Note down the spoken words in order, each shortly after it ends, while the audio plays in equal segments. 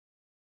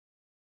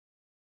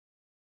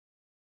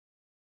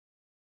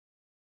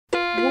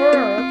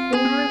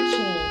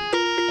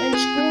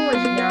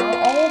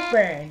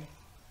happened?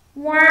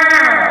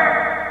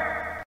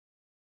 Wow!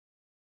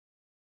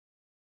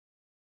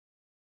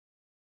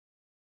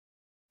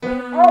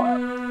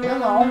 Oh,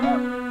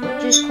 hello.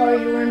 Just call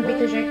you in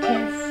because I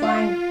can't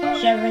find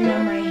 7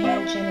 of my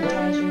hand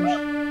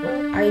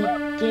sanitizers. I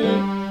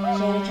did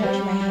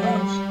sanitize my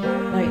hands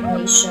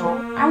lately, so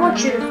I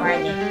want you to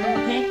find it,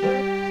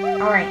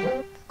 okay?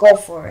 Alright, go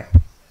for it.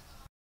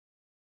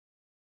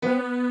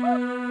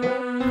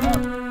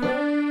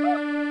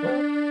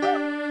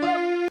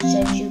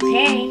 Since you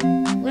came,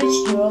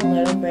 let's do a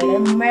little bit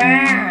of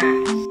math.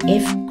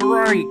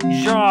 Great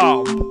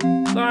job!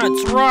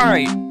 That's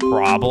right!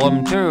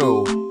 Problem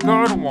 2.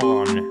 Good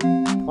one.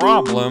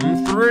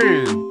 Problem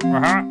 3.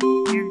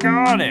 You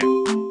got it.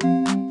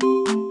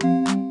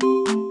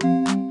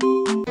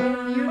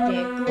 You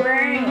did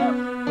great.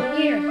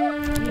 Here,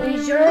 you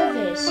deserve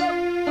this.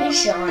 The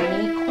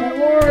shiny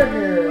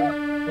quarter.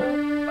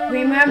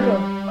 Remember,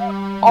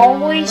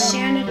 always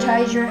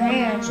sanitize your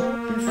hands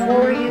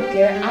before you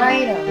get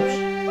items.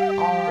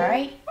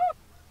 Alright?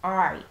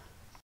 Alright.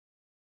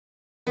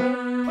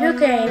 You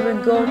can't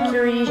even go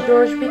through these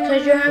doors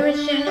because you haven't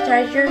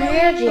sanitized your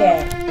hands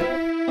yet.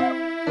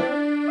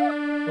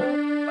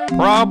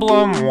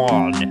 Problem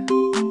 1.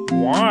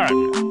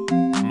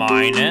 1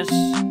 minus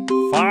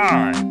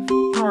 5.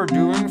 You're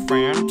doing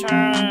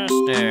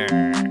fantastic.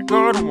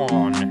 Good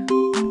one.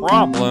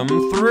 Problem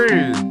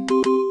 3.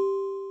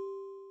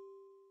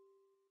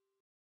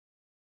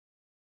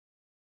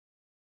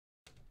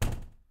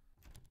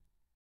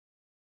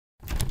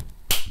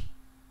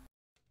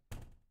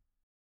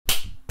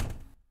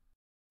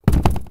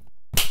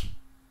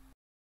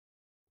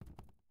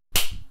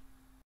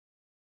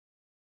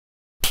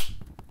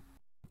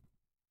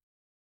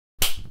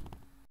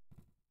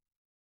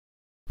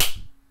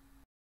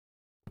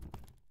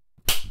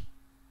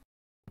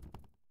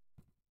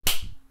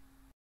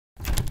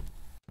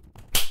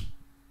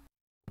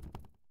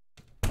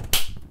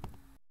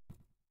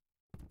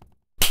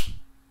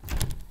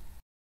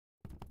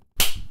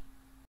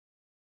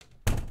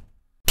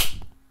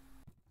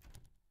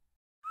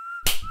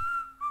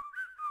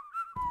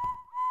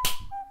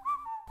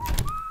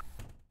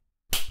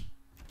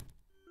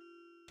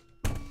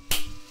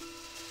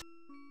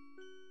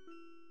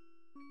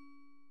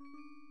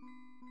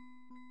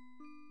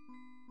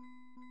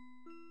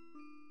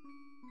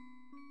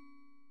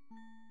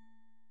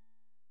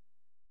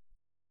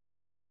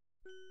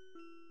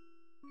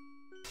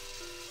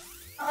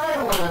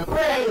 I wanna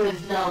play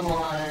with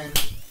someone.